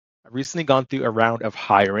recently gone through a round of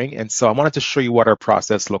hiring, and so I wanted to show you what our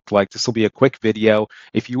process looked like. This will be a quick video.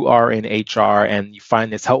 If you are in HR and you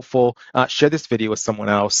find this helpful, share this video with someone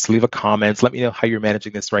else, leave a comment, let me know how you're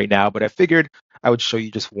managing this right now. But I figured I would show you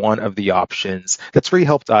just one of the options that's really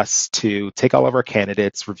helped us to take all of our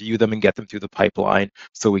candidates, review them, and get them through the pipeline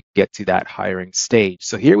so we get to that hiring stage.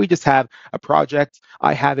 So here we just have a project.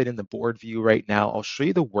 I have it in the board view right now. I'll show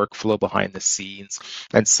you the workflow behind the scenes.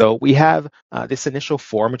 And so we have this initial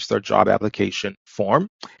form, which is our job application form.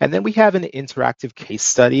 And then we have an interactive case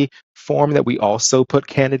study form that we also put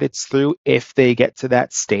candidates through if they get to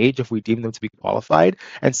that stage, if we deem them to be qualified.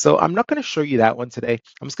 And so I'm not going to show you that one today.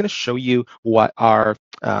 I'm just going to show you what our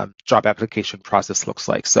job application process looks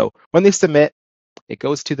like. So when they submit, it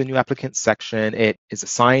goes to the new applicant section. It is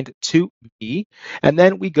assigned to me. And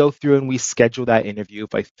then we go through and we schedule that interview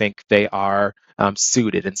if I think they are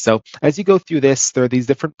suited. And so as you go through this, there are these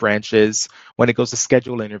different branches. When it goes to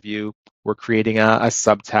schedule interview, we're creating a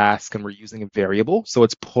subtask and we're using a variable. So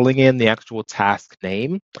it's pulling in the actual task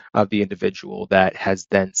name of the individual that has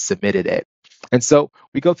then submitted it. And so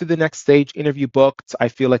we go through the next stage, interview booked. I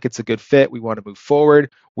feel like it's a good fit. We want to move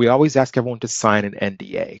forward. We always ask everyone to sign an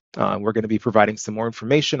NDA. We're going to be providing some more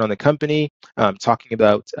information on the company, talking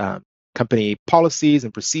about company policies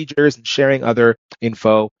and procedures and sharing other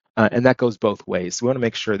info. And that goes both ways. So we want to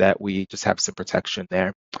make sure that we just have some protection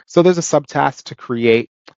there. So there's a subtask to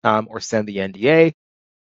create or send the NDA.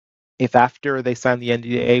 If after they sign the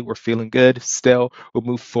NDA, we're feeling good still, we'll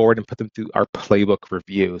move forward and put them through our playbook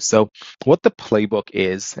review. So what the playbook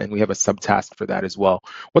is, and we have a subtask for that as well,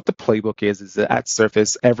 what the playbook is at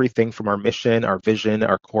surface, everything from our mission, our vision,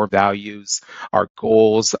 our core values, our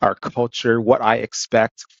goals, our culture, what I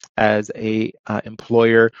expect as a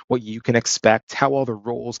employer, what you can expect, how all the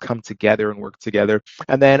roles come together and work together.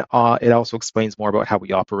 And then it also explains more about how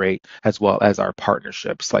we operate as well as our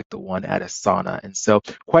partnerships like the one at Asana. And so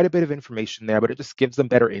quite a bit of information there, but it just gives them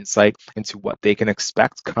better insight into what they can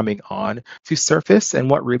expect coming on to Surface and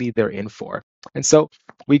what really they're in for. And so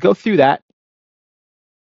we go through that.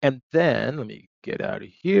 And then let me get out of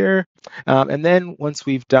here. And then once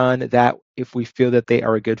we've done that, if we feel that they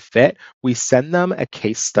are a good fit, we send them a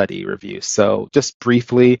case study review. So just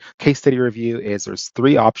briefly, case study review is there's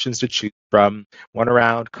 3 options to choose from, one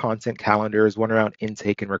around content calendars, one around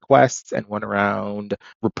intake and requests, and one around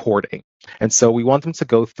reporting. And so we want them to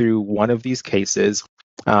go through one of these cases,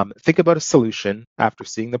 think about a solution after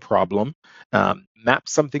seeing the problem, map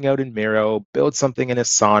something out in Miro, build something in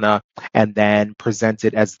Asana, and then present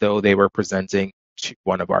it as though they were presenting to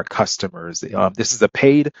one of our customers. This is a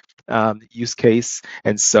paid use case,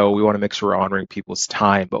 and so we want to make sure we're honoring people's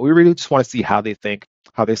time. But we really just want to see how they think,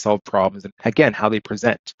 how they solve problems, and again, how they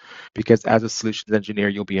present. Because as a solutions engineer,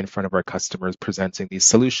 you'll be in front of our customers presenting these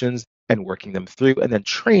solutions and working them through and then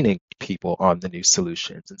training people on the new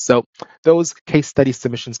solutions. And so those case study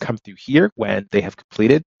submissions come through here when they have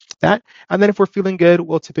completed that. And then if we're feeling good,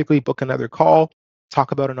 we'll typically book another call,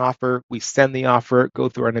 talk about an offer, we send the offer, go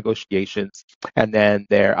through our negotiations, and then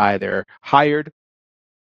they're either hired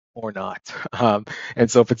or not.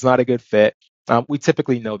 And so if it's not a good fit, we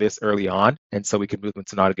typically know this early on, and so we can move them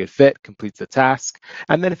to not a good fit, completes the task.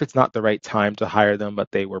 And then if it's not the right time to hire them, but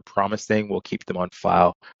they were promising, we'll keep them on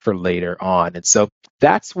file for later on. And so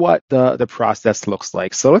that's what the process looks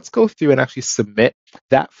like. So let's go through and actually submit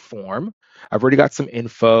that form. I've already got some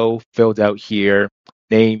info filled out here,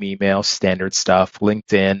 name, email, standard stuff,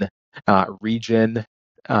 LinkedIn, region.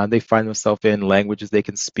 They find themselves in, languages they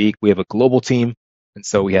can speak. We have a global team. And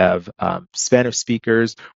so we have Spanish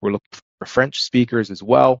speakers. We're looking for French speakers as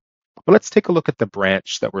well. But let's take a look at the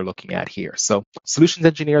branch that we're looking at here. So solutions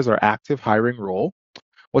engineers are active hiring role.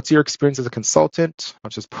 What's your experience as a consultant? I'll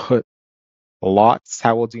just put lots.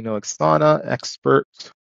 How well do you know Asana? Expert.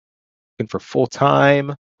 Looking for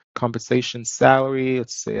full-time. Compensation salary.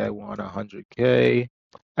 Let's say I want 100K.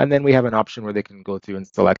 And then we have an option where they can go through and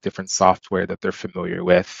select different software that they're familiar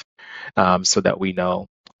with so that we know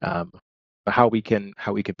how we can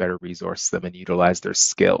better resource them and utilize their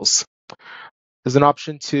skills. There's an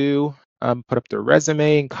option to put up their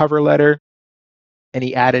resume and cover letter,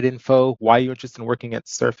 any added info, why you're interested in working at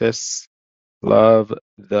Surface, love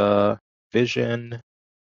the vision,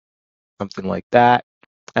 something like that.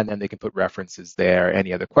 And then they can put references there,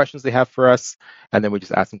 any other questions they have for us. And then we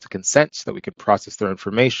just ask them to consent so that we can process their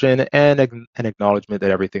information and an acknowledgement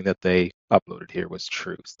that everything that they uploaded here was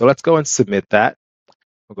true. So let's go and submit that.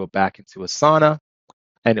 We'll go back into Asana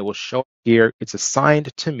and it will show here. It's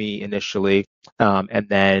assigned to me initially, and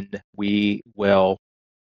then we will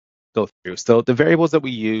go through. So the variables that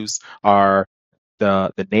we use are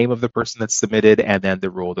the name of the person that's submitted and then the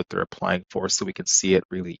role that they're applying for so we can see it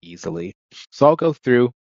really easily. So I'll go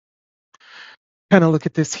through, kind of look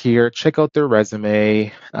at this here, check out their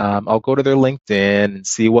resume. I'll go to their LinkedIn and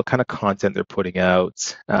see what kind of content they're putting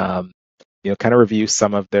out. Kind of review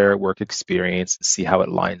some of their work experience and see how it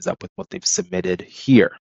lines up with what they've submitted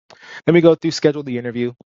here. Then we go through schedule the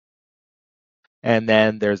interview. And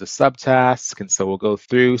then there's a subtask. And so we'll go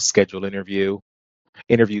through schedule interview.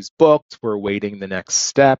 Interviews booked. We're awaiting the next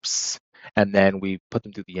steps. And then we put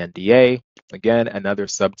them through the NDA. Again, another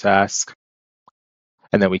subtask.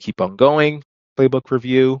 And then we keep on going. Playbook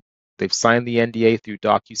review. They've signed the NDA through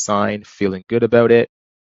DocuSign, feeling good about it.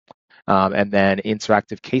 And then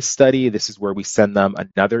interactive case study. This is where we send them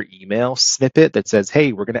another email snippet that says,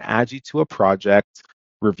 hey, we're going to add you to a project,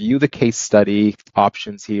 review the case study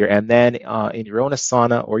options here, and then in your own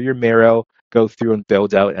Asana or your Miro, go through and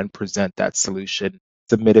build out and present that solution.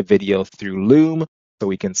 Submit a video through Loom so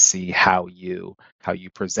we can see how you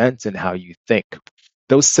present and how you think.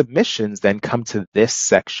 Those submissions then come to this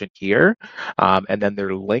section here, and then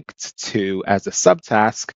they're linked to, as a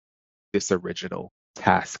subtask, this original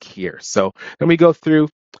task here. So then we go through,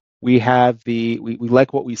 we have we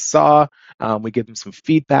like what we saw, we give them some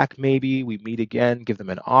feedback maybe, we meet again, give them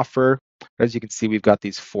an offer. As you can see, we've got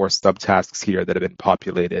these 4 subtasks here that have been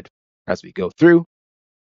populated as we go through.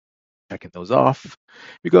 Checking those off.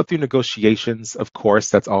 We go through negotiations, of course,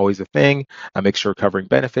 that's always a thing. Make sure we're covering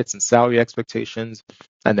benefits and salary expectations,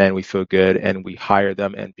 and then we feel good and we hire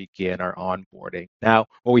them and begin our onboarding. Now,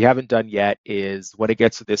 what we haven't done yet is when it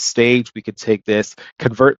gets to this stage, we could take this,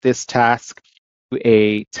 convert this task to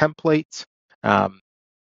a template.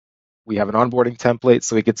 We have an onboarding template,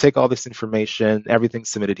 so we could take all this information, everything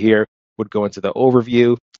submitted here would go into the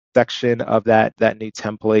overview section of that new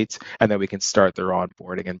template, and then we can start their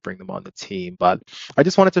onboarding and bring them on the team. But I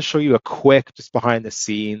just wanted to show you a quick, just behind the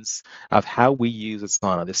scenes of how we use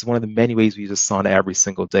Asana. This is one of the many ways we use Asana every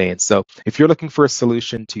single day. And so if you're looking for a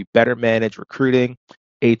solution to better manage recruiting,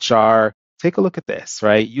 HR, take a look at this,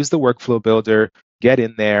 right? Use the workflow builder, get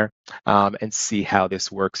in there and see how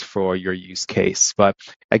this works for your use case. But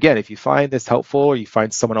again, if you find this helpful or you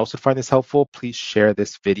find someone else would find this helpful, please share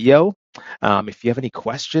this video. If you have any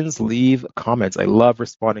questions, leave comments. I love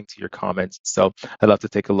responding to your comments, so I'd love to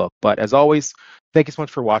take a look. But as always, thank you so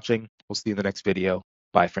much for watching. We'll see you in the next video.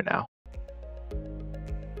 Bye for now.